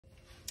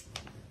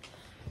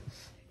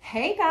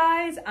Hey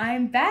guys,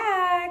 I'm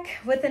back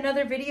with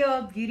another video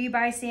of Beauty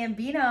by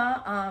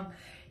Sambina.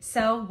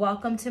 So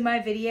welcome to my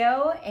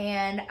video,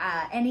 and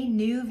any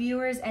new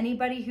viewers,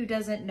 anybody who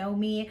doesn't know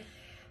me,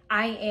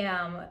 I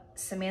am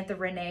Samantha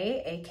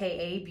Renee,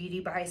 aka Beauty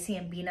by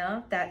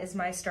Sambina. That is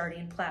my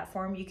starting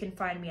platform. You can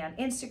find me on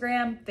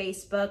Instagram,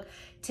 Facebook,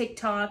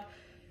 TikTok,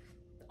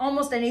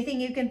 almost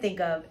anything you can think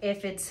of.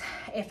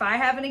 If I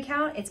have an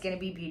account, it's gonna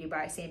be Beauty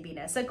by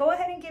Sambina. So go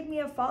ahead and give me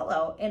a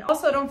follow. And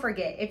also don't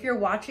forget, if you're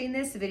watching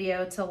this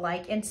video, to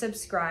like and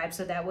subscribe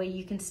so that way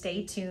you can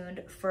stay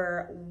tuned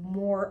for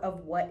more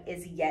of what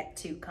is yet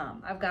to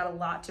come. I've got a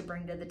lot to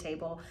bring to the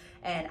table,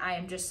 and I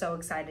am just so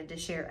excited to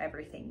share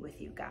everything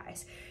with you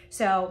guys.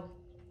 So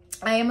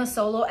I am a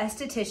solo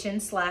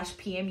esthetician /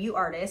 PMU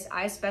artist.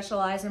 I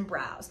specialize in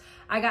brows.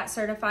 I got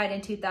certified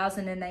in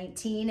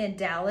 2019 in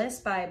Dallas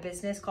by a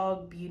business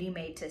called Beauty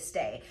Made to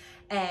Stay.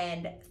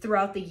 And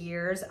throughout the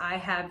years, I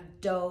have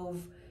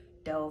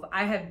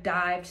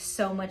dived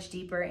so much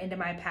deeper into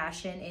my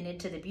passion and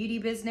into the beauty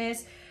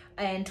business.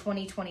 In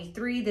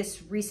 2023,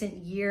 this recent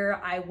year,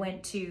 I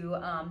went to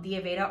the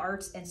Aveda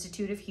Arts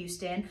Institute of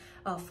Houston,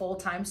 a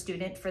full-time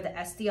student for the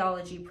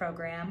esthetology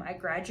program. I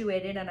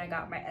graduated and I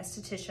got my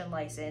esthetician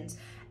license,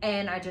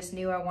 and I just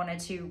knew I wanted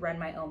to run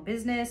my own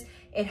business.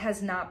 It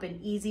has not been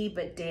easy,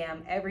 but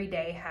damn, every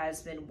day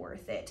has been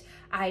worth it.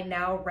 I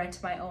now rent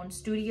my own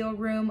studio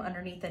room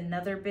underneath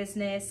another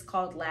business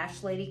called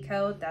Lash Lady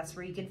Co. That's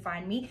where you can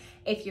find me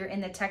if you're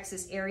in the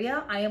Texas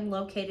area. I am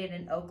located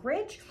in Oak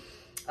Ridge.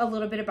 A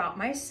little bit about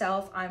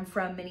myself: I'm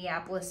from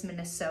Minneapolis,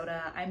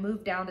 Minnesota. I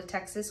moved down to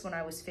Texas when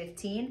I was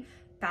 15,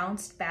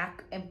 bounced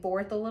back and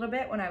forth a little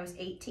bit when I was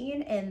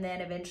 18, and then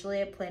eventually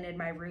I planted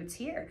my roots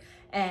here.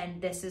 And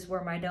this is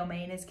where my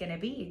domain is gonna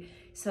be.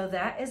 So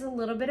that is a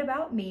little bit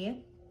about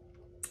me.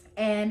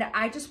 And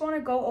I just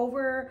wanna go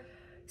over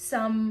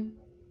some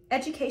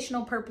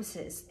educational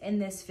purposes in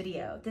this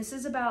video. This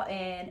is about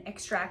an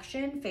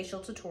extraction facial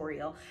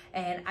tutorial,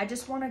 and I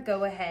just wanna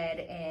go ahead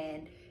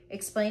and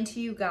explain to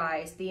you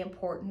guys the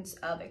importance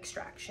of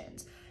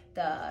extractions,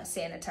 the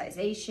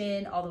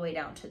sanitization, all the way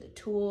down to the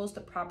tools, the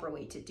proper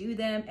way to do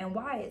them, and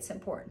why it's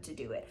important to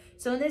do it.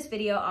 So in this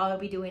video, I'll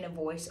be doing a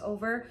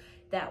voiceover.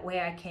 That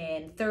way I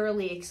can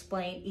thoroughly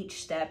explain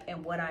each step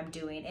and what I'm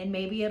doing, and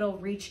maybe it'll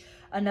reach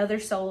another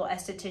solo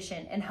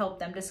esthetician and help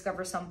them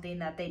discover something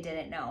that they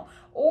didn't know.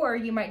 Or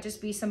you might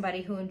just be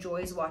somebody who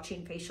enjoys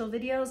watching facial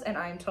videos, and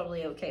I'm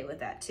totally okay with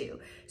that too.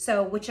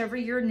 So whichever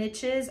your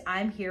niche is,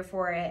 I'm here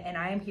for it, and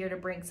I am here to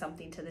bring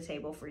something to the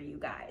table for you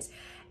guys.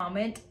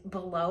 Comment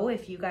below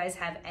if you guys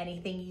have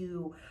anything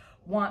you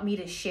want me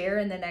to share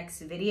in the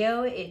next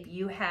video. If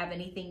you have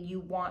anything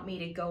you want me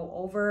to go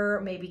over,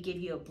 maybe give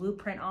you a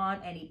blueprint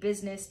on, any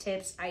business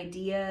tips,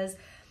 ideas,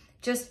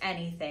 just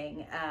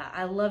anything.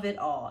 I love it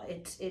all.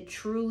 It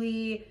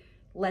truly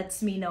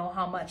lets me know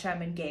how much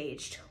I'm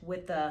engaged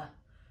with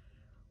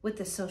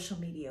the social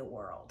media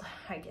world,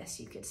 I guess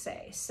you could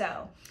say.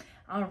 So,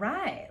 all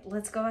right,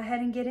 let's go ahead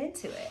and get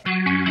into it.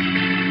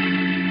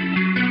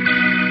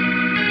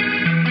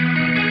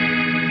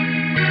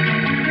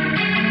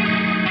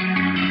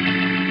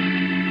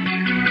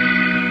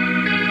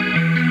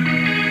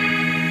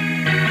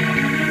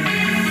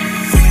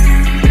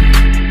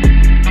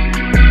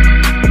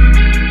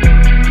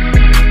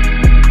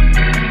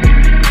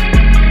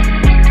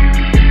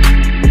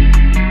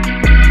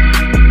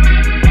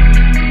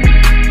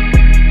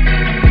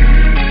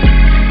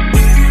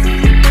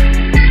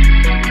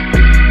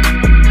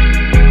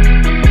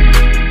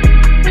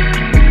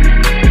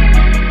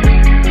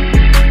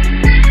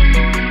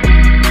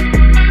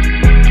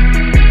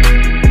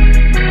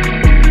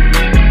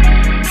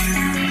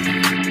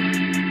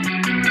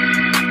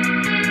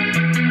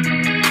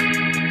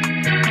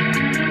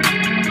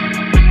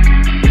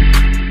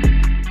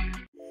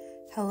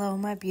 Hello,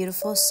 my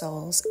beautiful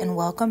souls, and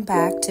welcome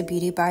back to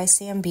Beauty by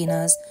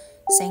Sambina's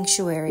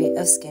Sanctuary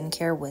of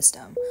Skincare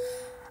Wisdom.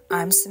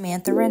 I'm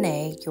Samantha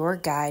Renee, your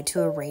guide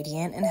to a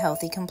radiant and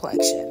healthy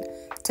complexion.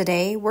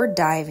 Today, we're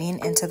diving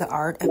into the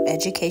art of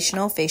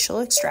educational facial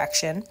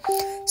extraction,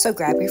 so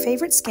grab your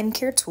favorite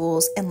skincare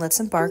tools and let's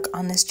embark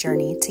on this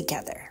journey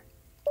together.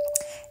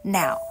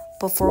 Now,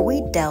 before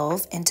we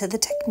delve into the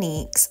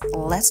techniques,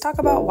 let's talk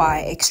about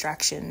why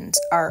extractions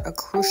are a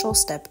crucial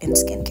step in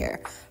skincare.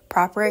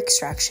 Proper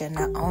extraction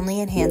not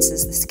only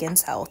enhances the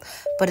skin's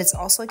health, but it's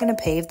also going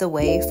to pave the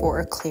way for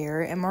a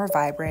clearer and more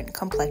vibrant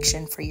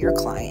complexion for your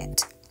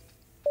client.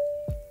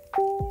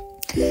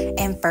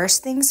 And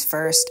first things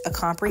first, a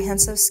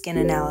comprehensive skin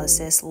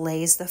analysis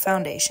lays the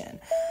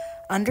foundation.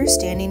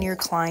 Understanding your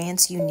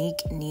client's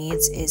unique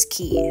needs is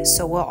key,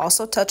 so we'll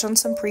also touch on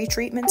some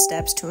pre-treatment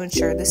steps to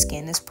ensure the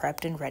skin is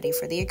prepped and ready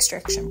for the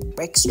extraction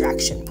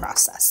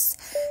process.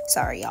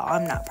 Sorry, y'all,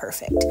 I'm not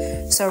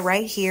perfect. So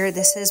right here,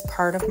 this is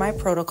part of my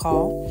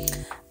protocol.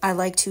 I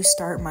like to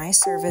start my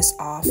service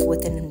off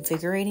with an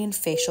invigorating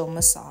facial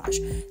massage.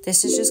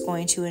 This is just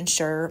going to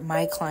ensure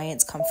my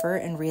client's comfort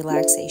and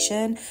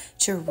relaxation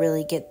to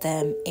really get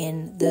them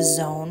in the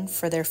zone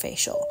for their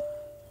facial,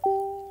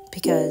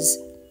 because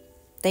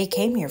they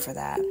came here for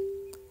that.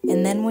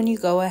 And then when you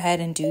go ahead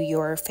and do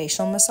your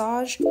facial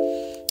massage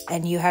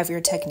and you have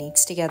your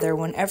techniques together,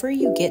 whenever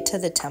you get to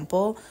the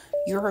temple,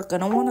 you're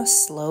going to want to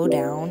slow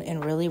down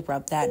and really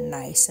rub that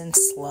nice and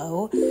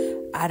slow.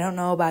 I don't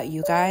know about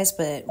you guys,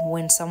 but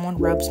when someone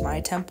rubs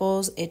my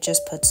temples, it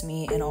just puts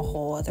me in a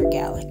whole other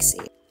galaxy.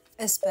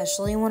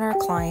 Especially when our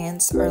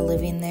clients are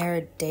living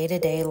their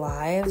day-to-day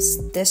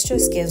lives, this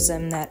just gives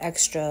them that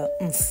extra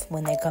oomph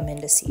when they come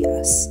in to see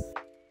us.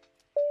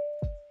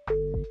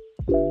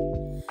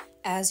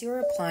 As you're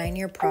applying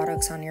your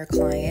products on your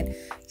client,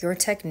 your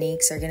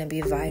techniques are going to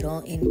be vital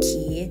and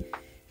key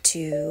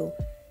to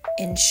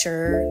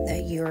ensure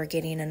that you are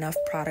getting enough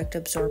product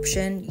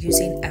absorption.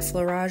 Using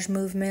effleurage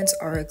movements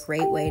are a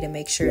great way to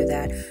make sure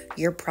that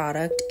your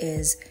product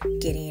is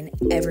getting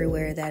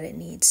everywhere that it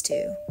needs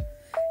to.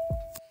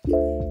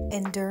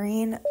 And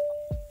during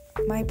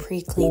my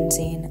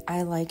pre-cleansing,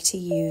 I like to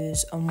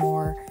use a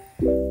more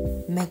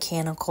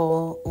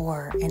mechanical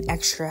or an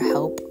extra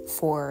help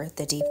for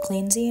the deep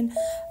cleansing.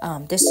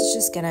 This is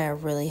just gonna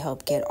really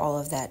help get all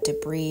of that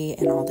debris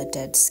and all the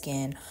dead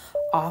skin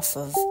off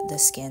of the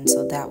skin,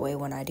 so that way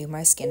when I do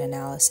my skin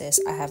analysis,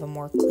 I have a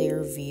more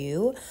clear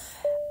view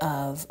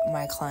of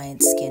my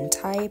client's skin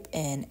type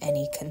and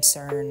any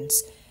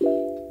concerns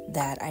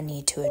that I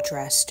need to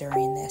address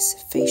during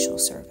this facial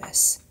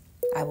service.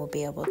 I will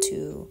be able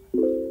to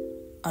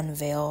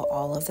unveil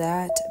all of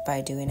that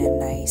by doing a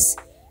nice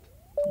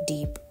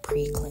deep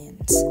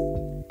pre-cleanse.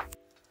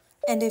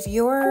 And if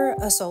you're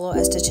a solo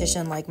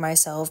esthetician like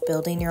myself,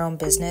 building your own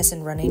business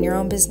and running your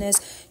own business,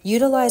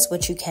 utilize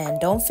what you can.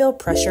 Don't feel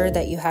pressured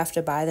that you have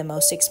to buy the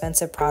most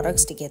expensive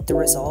products to get the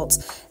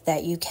results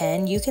that you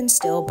can. You can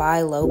still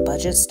buy low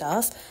budget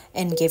stuff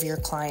and give your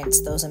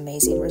clients those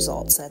amazing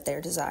results that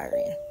they're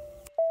desiring.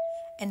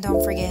 And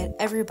don't forget,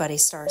 everybody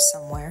starts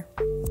somewhere.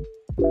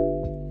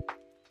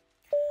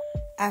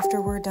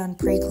 After we're done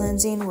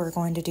pre-cleansing, we're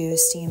going to do a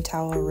steam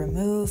towel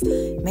remove.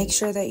 Make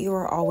sure that you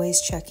are always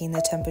checking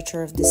the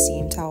temperature of the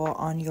steam towel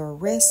on your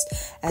wrist,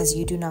 as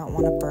you do not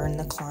want to burn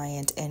the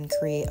client and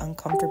create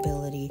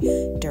uncomfortability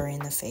during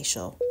the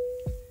facial.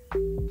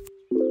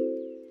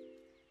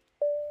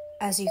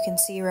 As you can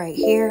see right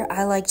here,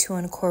 I like to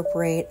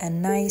incorporate a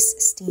nice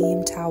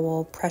steam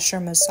towel pressure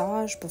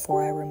massage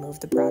before I remove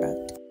the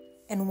product.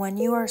 And when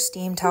you are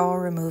steam towel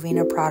removing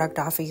a product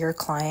off of your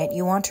client,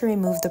 you want to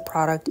remove the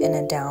product in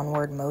a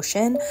downward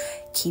motion,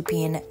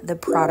 keeping the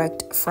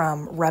product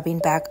from rubbing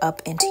back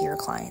up into your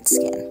client's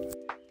skin.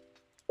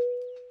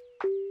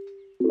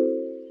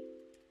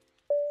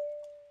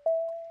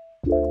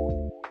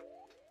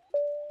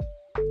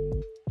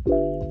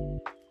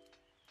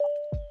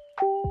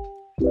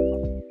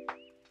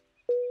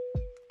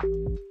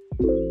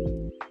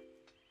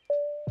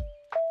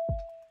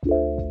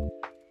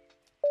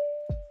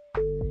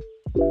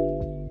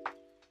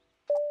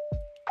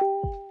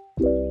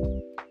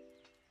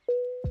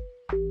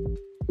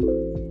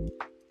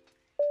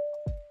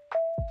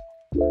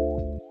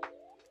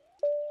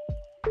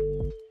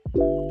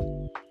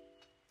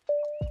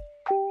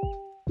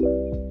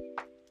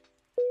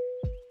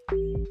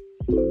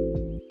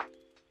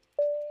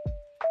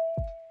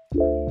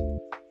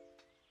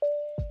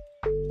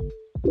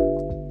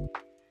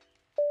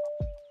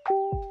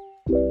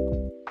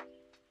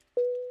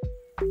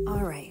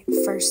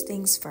 First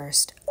things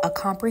first, a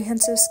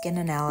comprehensive skin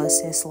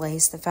analysis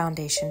lays the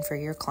foundation for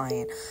your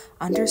client.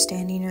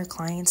 Understanding your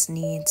client's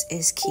needs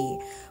is key.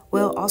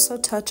 We'll also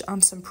touch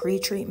on some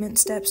pre-treatment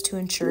steps to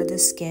ensure the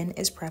skin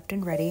is prepped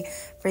and ready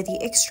for the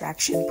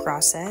extraction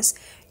process.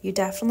 You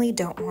definitely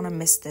don't want to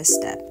miss this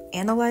step.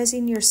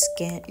 Analyzing your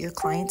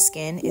client's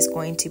skin is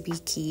going to be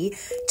key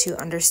to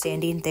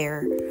understanding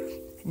their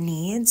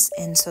needs,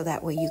 and so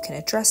that way you can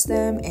address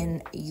them,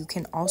 and you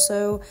can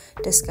also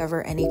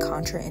discover any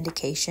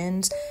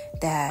contraindications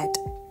that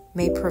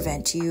may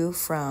prevent you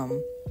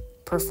from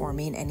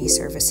performing any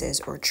services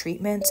or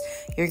treatments.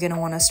 You're going to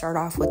want to start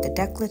off with the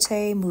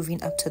décolleté,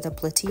 moving up to the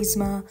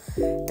platysma,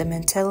 the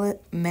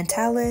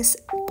mentalis,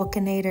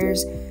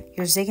 buccinators,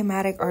 your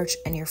zygomatic arch,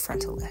 and your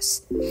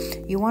frontalis.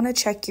 You want to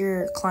check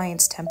your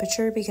client's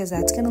temperature, because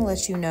that's going to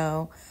let you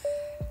know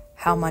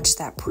how much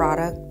that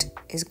product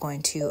is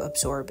going to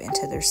absorb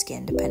into their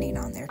skin depending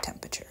on their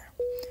temperature.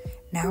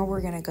 Now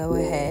we're going to go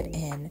ahead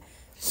and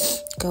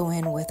go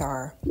in with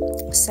our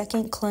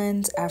second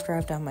cleanse after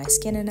I've done my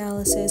skin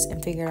analysis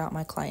and figured out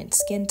my client's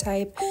skin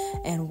type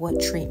and what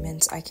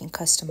treatments I can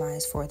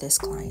customize for this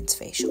client's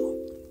facial.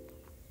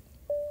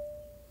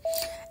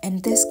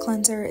 And this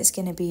cleanser is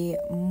going to be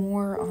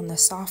more on the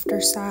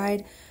softer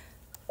side,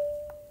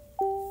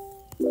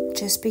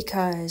 just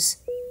because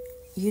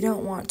you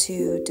don't want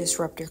to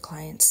disrupt your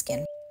client's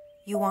skin.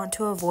 You want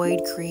to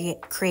avoid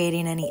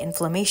creating any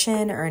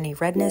inflammation or any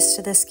redness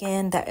to the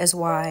skin. That is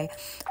why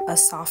a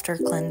softer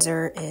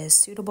cleanser is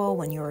suitable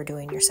when you are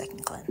doing your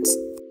second cleanse.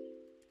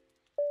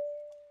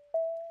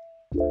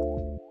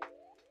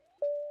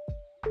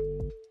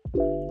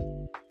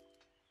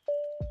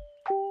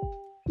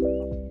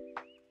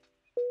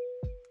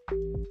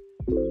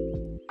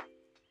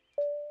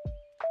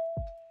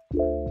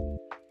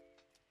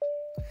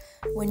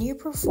 When When you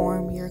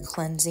perform your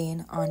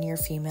cleansing on your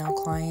female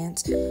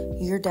clients,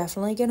 you're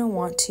definitely going to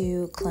want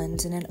to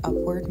cleanse in an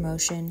upward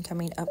motion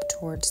coming up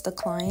towards the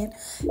client.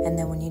 And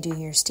then when you do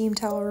your steam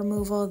towel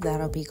removal,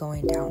 that'll be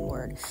going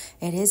downward.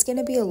 It is going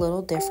to be a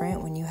little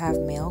different when you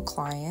have male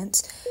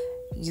clients.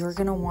 You're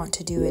going to want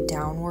to do a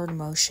downward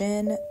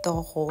motion the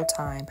whole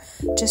time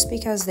just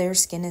because their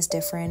skin is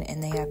different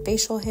and they have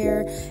facial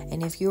hair,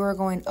 and if you are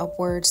going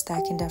upwards,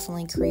 that can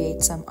definitely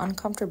create some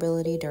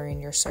uncomfortability during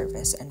your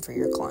service and for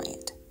your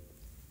client.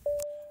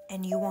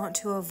 And you want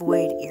to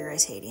avoid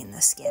irritating the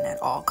skin at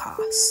all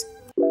costs.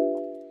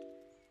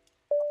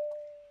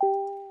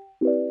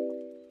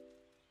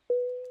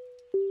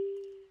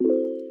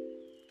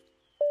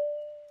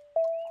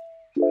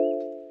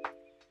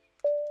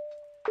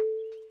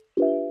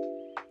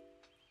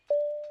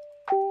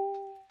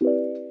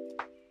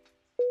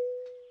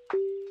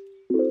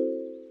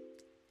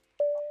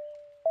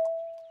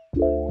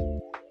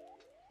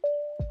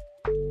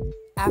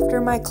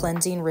 After my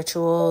cleansing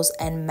rituals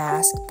and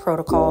mask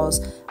protocols,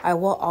 I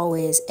will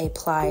always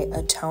apply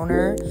a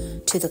toner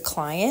to the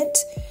client.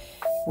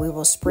 We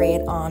will spray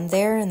it on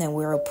there and then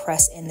we will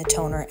press in the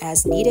toner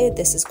as needed.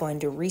 This is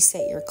going to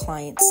reset your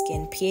client's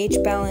skin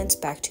pH balance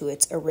back to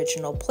its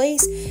original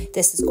place.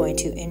 This is going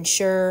to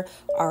ensure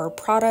our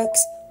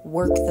products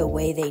work the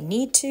way they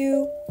need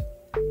to.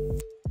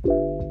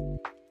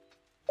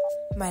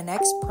 My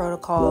next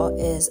protocol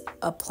is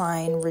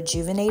applying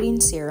rejuvenating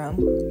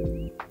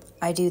serum.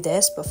 I do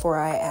this before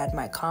I add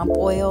my comp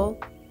oil.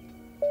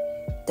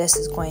 This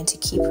is going to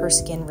keep her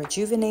skin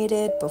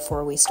rejuvenated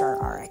before we start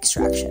our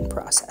extraction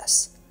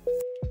process.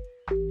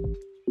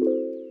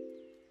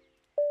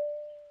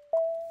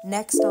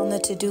 Next on the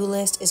to-do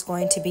list is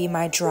going to be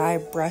my dry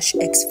brush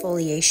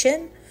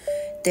exfoliation.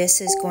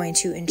 This is going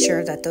to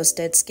ensure that those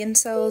dead skin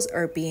cells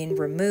are being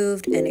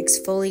removed and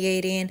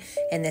exfoliating,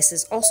 and this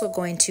is also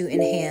going to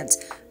enhance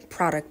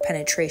product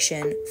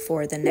penetration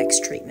for the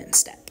next treatment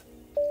step.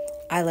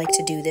 I like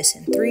to do this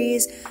in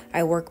threes.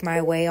 I work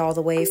my way all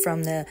the way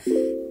from the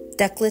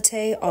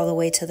décolleté all the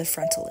way to the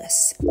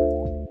frontalis.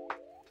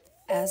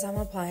 As I'm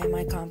applying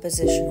my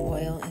composition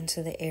oil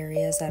into the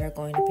areas that are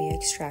going to be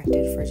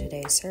extracted for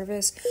today's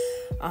service,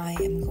 I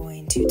am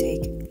going to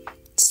take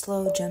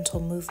slow, gentle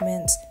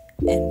movements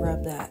and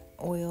rub that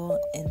oil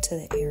into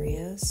the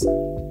areas.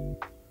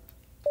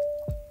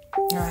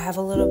 Now I have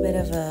a little bit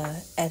of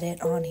a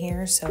edit on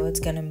here, so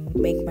it's going to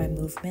make my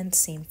movements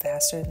seem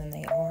faster than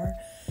they are.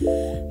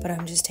 But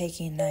I'm just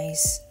taking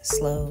nice,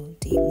 slow,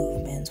 deep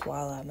movements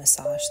while I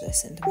massage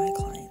this into my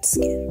client's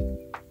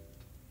skin.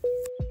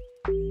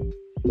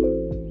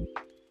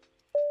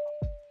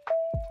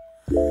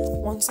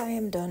 Once I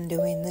am done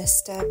doing this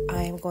step,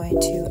 I am going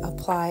to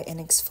apply an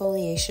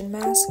exfoliation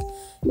mask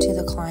to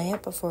the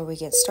client before we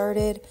get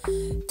started.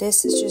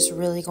 This is just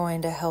really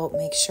going to help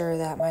make sure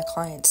that my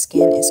client's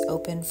skin is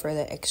open for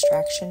the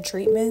extraction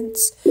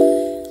treatments.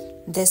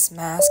 This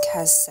mask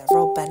has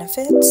several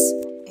benefits.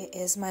 It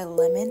is my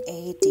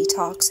Lemon-Aid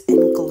Detox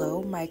and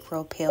Glow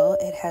Micro Peel.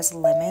 It has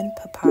lemon,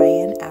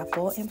 papaya,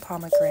 apple, and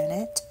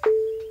pomegranate.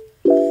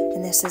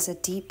 And this is a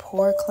deep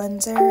pore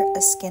cleanser,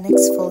 a skin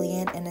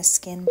exfoliant, and a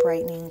skin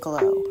brightening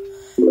glow.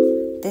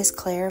 This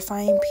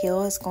clarifying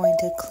peel is going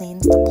to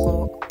cleanse the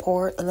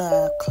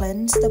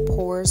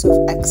pores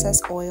of excess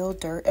oil,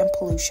 dirt, and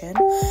pollution.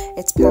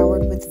 It's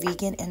powered with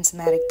vegan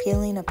enzymatic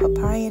peeling of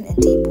papaya and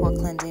deep pore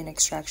cleansing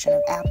extraction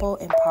of apple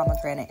and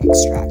pomegranate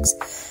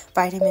extracts.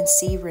 Vitamin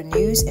C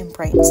renews and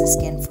brightens the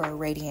skin for a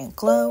radiant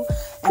glow.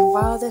 And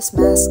while this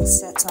mask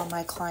sets on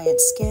my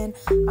client's skin,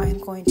 I'm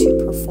going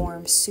to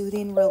perform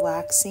soothing,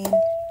 relaxing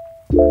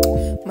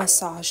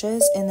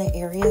massages in the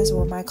areas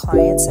where my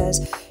client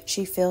says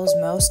she feels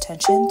most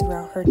tension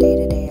throughout her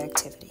day-to-day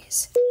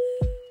activities.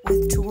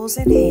 With tools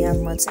in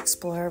hand, let's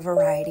explore a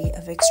variety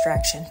of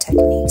extraction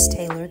techniques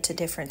tailored to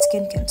different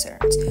skin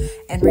concerns.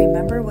 And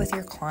remember, with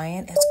your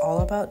client, it's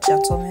all about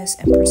gentleness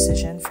and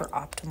precision for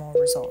optimal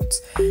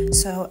results.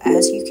 So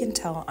as you can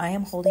tell, I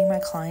am holding my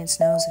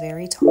client's nose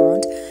very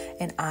taut,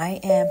 and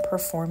I am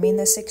performing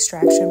this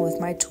extraction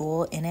with my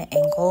tool in an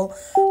angle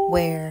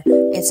where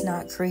it's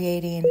not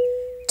creating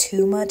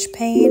too much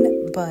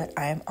pain, but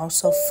I'm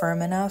also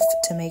firm enough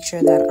to make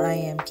sure that I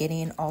am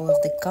getting all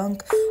of the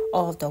gunk,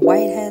 all of the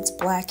whiteheads,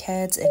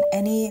 blackheads, and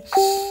any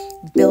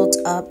built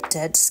up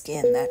dead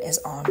skin that is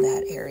on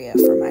that area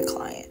for my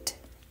client.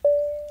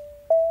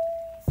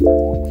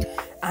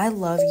 I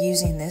love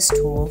using this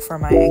tool for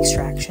my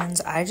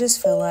extractions. I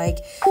just feel like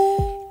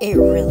it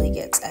really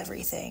gets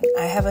everything.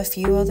 I have a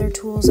few other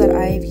tools that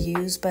I've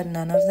used, but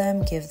none of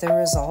them give the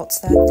results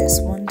that this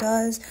one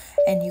does.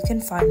 And you can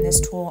find this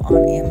tool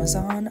on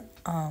Amazon.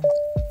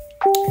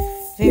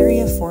 Very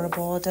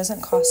affordable. It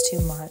doesn't cost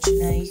too much.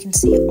 Now you can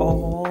see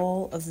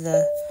all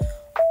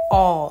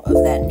all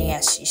of that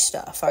nasty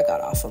stuff I got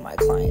off of my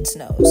client's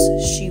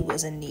nose. She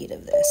was in need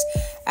of this.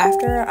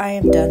 After I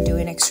am done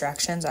doing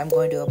extractions, I'm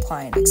going to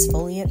apply an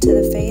exfoliant to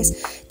the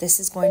face. This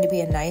is going to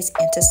be a nice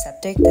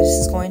antiseptic. This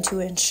is going to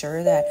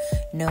ensure that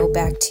no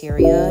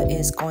bacteria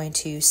is going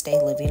to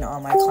stay living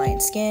on my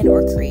client's skin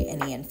or create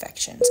any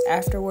infections.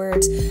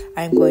 Afterwards,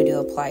 I'm going to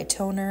apply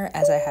toner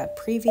as I have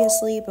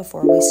previously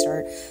before we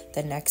start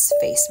the next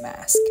face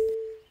mask.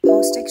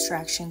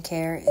 Post-extraction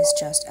care is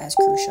just as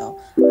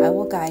crucial. I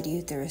will guide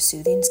you through a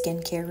soothing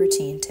skincare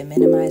routine to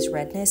minimize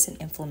redness and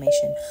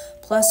inflammation.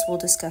 Plus, we'll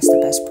discuss the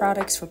best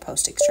products for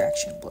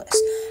post-extraction bliss.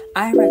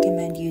 I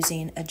recommend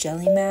using a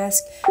jelly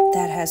mask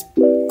that has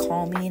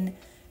calming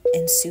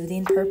and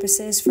soothing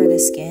purposes for the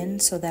skin,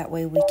 so that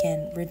way we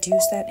can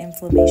reduce that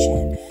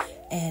inflammation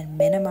and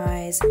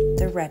minimize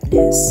the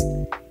redness.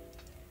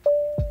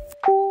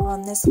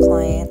 On this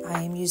client,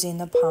 I am using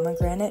the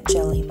pomegranate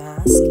jelly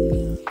mask.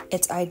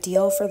 It's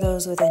ideal for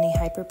those with any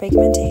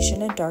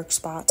hyperpigmentation and dark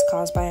spots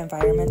caused by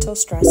environmental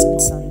stress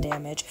and sun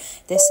damage.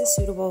 This is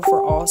suitable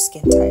for all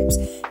skin types.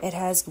 It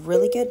has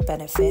really good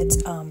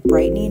benefits,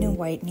 brightening and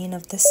whitening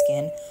of the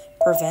skin,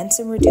 prevents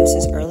and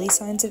reduces early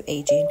signs of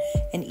aging,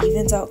 and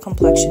evens out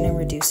complexion and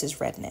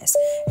reduces redness.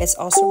 It's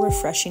also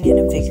refreshing and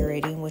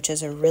invigorating, which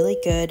is a really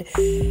good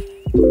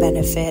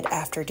benefit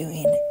after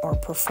doing or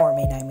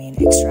performing,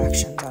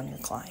 extractions on your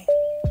client.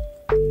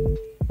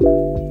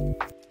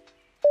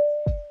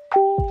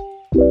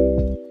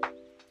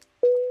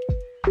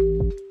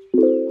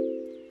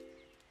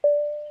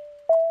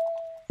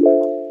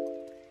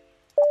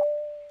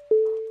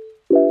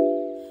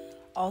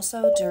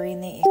 Also,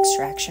 during the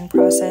extraction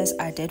process,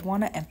 I did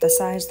want to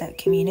emphasize that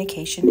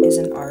communication is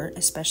an art,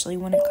 especially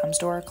when it comes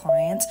to our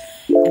clients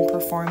and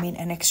performing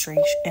an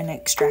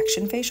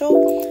extraction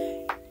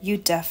facial. You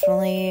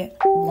definitely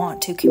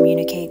want to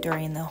communicate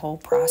during the whole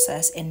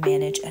process and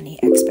manage any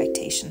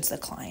expectations the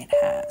client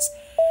has.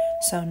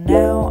 So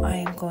now I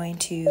am going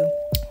to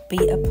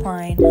be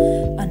applying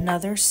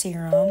another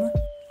serum.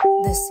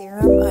 The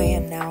serum I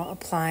am now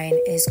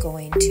applying is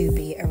going to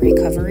be a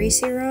recovery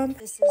serum.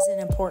 This is an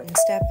important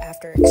step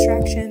after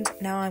extractions.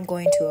 Now I'm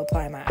going to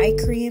apply my eye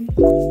cream.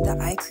 The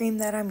eye cream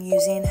that I'm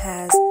using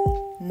has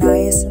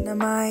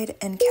niacinamide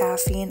and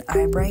caffeine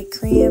eye bright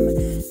cream.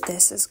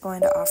 This is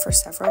going to offer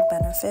several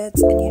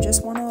benefits, and you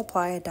just want to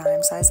apply a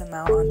dime-sized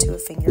amount onto a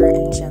finger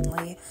and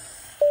gently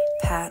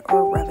pat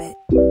or rub it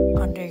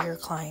under your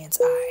client's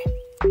eye.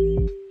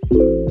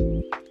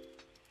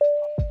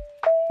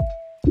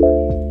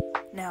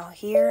 Now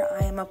here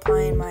I am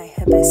applying my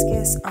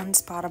hibiscus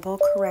unspottable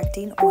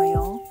correcting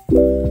oil.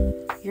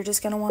 You're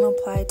just going to want to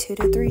apply 2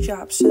 to 3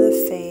 drops to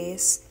the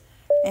face,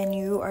 and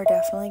you are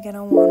definitely going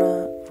to want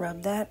to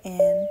rub that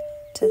in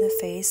to the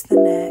face, the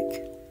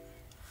neck.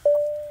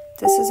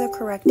 This is a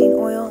correcting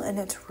oil, and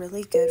it's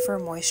really good for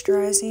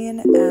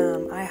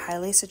moisturizing. I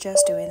highly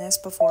suggest doing this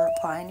before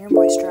applying your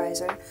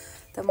moisturizer.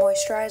 The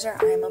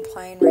moisturizer I am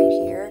applying right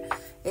here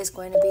is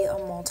going to be a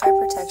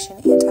multi-protection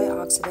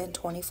antioxidant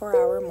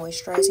 24-hour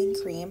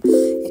moisturizing cream.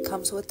 It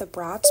comes with the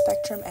broad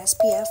spectrum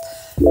SPF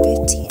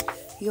 15.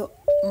 You'll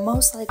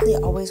most likely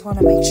always want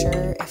to make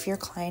sure if your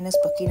client is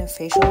booking a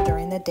facial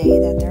during the day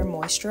that their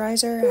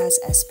moisturizer has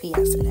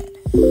SPF in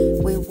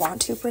it. We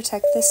want to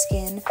protect the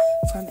skin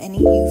from any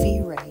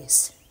UV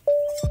rays.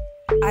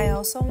 I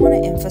also want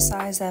to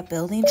emphasize that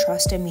building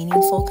trust and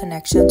meaningful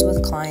connections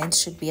with clients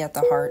should be at the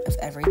heart of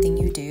everything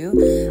you do.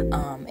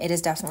 It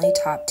is definitely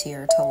top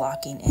tier to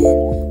locking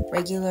in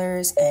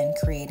regulars and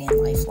creating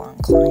lifelong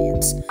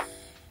clients.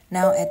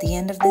 Now at the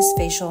end of this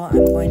facial,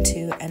 I'm going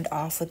to end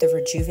off with the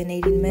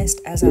rejuvenating mist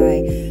as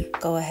I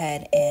go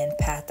ahead and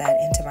pat that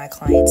into my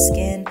client's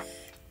skin,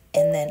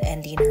 and then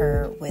ending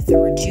her with a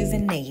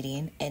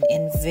rejuvenating and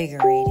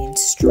invigorating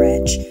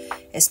stretch,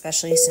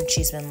 especially since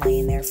she's been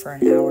laying there for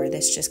an hour.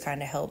 This just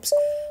kind of helps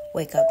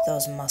wake up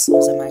those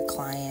muscles in my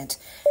client.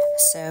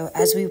 So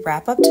as we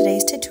wrap up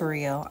today's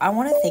tutorial, I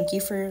want to thank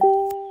you for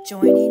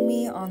joining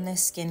me on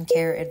this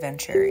skincare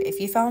adventure.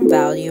 If you found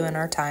value in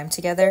our time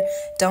together,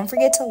 don't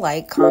forget to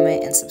like,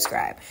 comment, and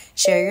subscribe.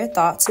 Share your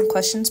thoughts and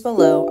questions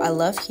below. I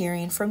love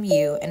hearing from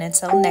you, and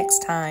until next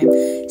time,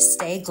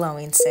 stay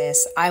glowing,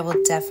 sis. I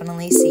will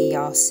definitely see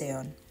y'all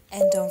soon.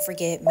 And don't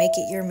forget, make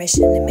it your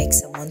mission to make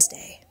someone's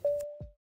day.